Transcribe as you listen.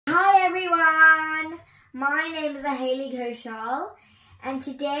everyone, my name is Haley Ghoshal and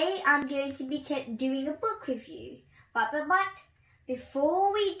today I'm going to be doing a book review. But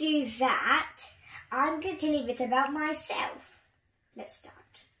before we do that, I'm going to tell you a bit about myself. Let's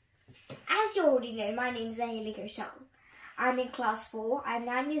start. As you already know, my name is Haley Ghoshal. I'm in class 4, I'm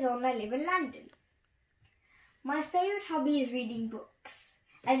 9 years old and I live in London. My favourite hobby is reading books.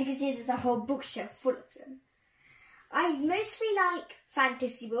 As you can see, there's a whole bookshelf full of them. I mostly like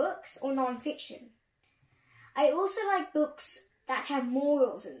fantasy books or non-fiction. I also like books that have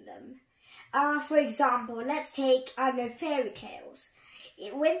morals in them. For example, let's take, fairy tales.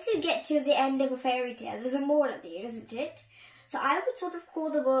 Once you get to the end of a fairy tale, there's a moral at the end, isn't it? So I would sort of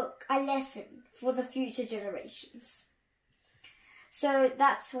call the book a lesson for the future generations. So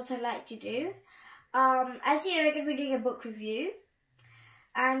that's what I like to do. As you know, I'm going to be doing a book review,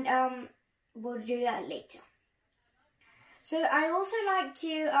 and we'll do that later. So I also like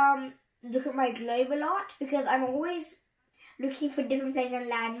to look at my globe a lot because I'm always looking for different places and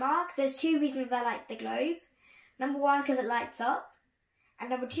landmarks. There's 2 reasons I like the globe. Number 1, because it lights up, and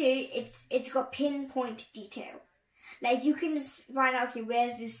number 2, it's got pinpoint detail. Like you can just find out, okay,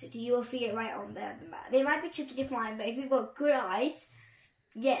 where's this city? You'll see it right on there on the map. They might be tricky to find, but if you've got good eyes,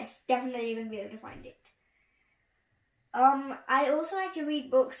 yes, definitely you're going to be able to find it. I also like to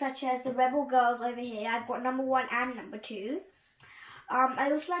read books such as The Rebel Girls over here. I've got number 1 and number 2. I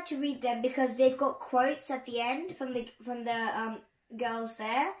also like to read them because they've got quotes at the end from the girls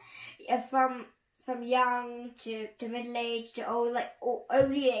there, from young to middle age to old, like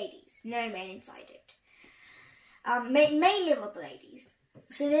only ladies, no men inside it. Mainly about the ladies.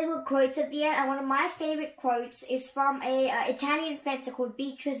 So they've got quotes at the end, and one of my favourite quotes is from a Italian fencer called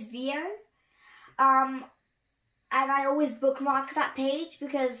Beatrice Vio. And I always bookmark that page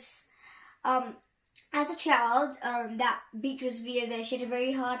because as a child, that Beatrice Vio there, she had a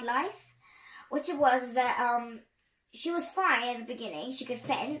very hard life. What it was is that she was fine at the beginning. She could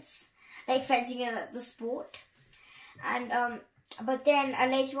fence, like fencing the sport. And but then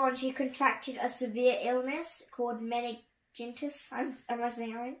later on she contracted a severe illness called meningitis. Am I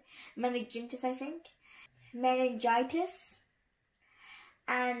saying it right? Meningitis, I think. Meningitis.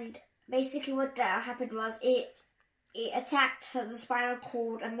 And basically what happened was it attacked the spinal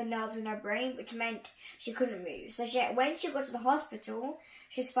cord and the nerves in her brain, which meant she couldn't move. So when she got to the hospital,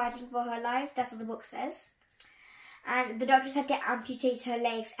 she was fighting for her life. That's what the book says. And the doctors had to amputate her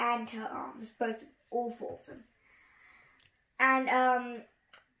legs and her arms, all 4 of them. And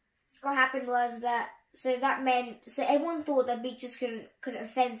what happened was that, so everyone thought that Beatrice couldn't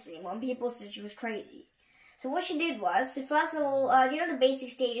fence anymore, and people said she was crazy. So what she did was, so first of all, the basic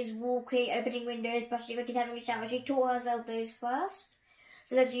stages, walking, opening windows, brushing her teeth, having a shower. She taught herself those first,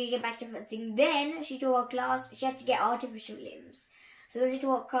 so that she could get back to fencing. Then she taught her class, she had to get artificial limbs. So then she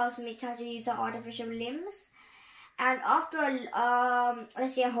taught her classmates how to use her artificial limbs. And after,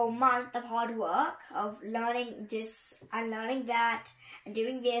 let's say a whole month of hard work, of learning this and learning that, and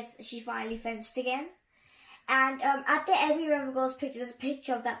doing this, she finally fenced again. And at the every Rebel Girls picture, there's a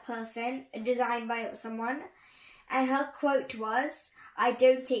picture of that person designed by someone. And her quote was, "I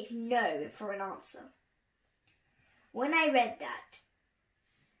don't take no for an answer." When I read that,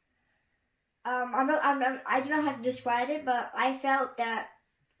 I don't know how to describe it, but I felt that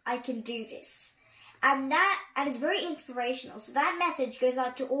I can do this. And it's very inspirational. So that message goes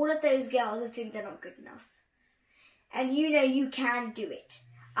out to all of those girls who think they're not good enough. And you can do it.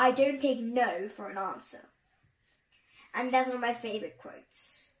 I don't take no for an answer. And that's one of my favourite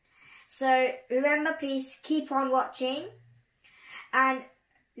quotes. So remember, please keep on watching. And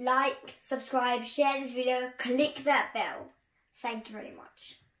like, subscribe, share this video, click that bell. Thank you very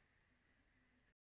much.